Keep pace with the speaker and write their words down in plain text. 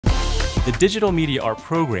The Digital Media Art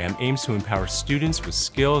program aims to empower students with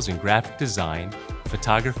skills in graphic design,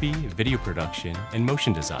 photography, video production, and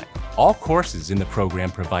motion design. All courses in the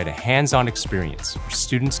program provide a hands-on experience for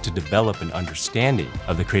students to develop an understanding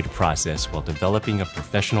of the creative process while developing a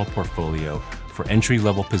professional portfolio for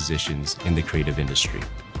entry-level positions in the creative industry.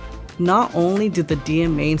 Not only do the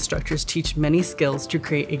DMA instructors teach many skills to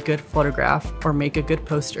create a good photograph or make a good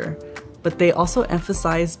poster, but they also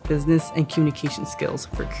emphasize business and communication skills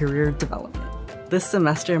for career development. This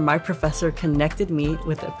semester, my professor connected me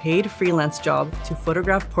with a paid freelance job to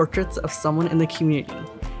photograph portraits of someone in the community.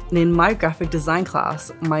 And in my graphic design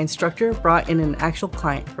class, my instructor brought in an actual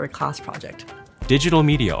client for a class project. Digital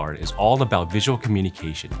media art is all about visual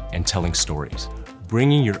communication and telling stories.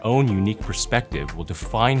 Bringing your own unique perspective will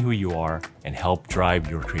define who you are and help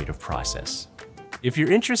drive your creative process. If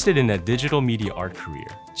you're interested in a digital media art career,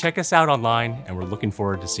 check us out online, and we're looking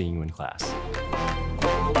forward to seeing you in class.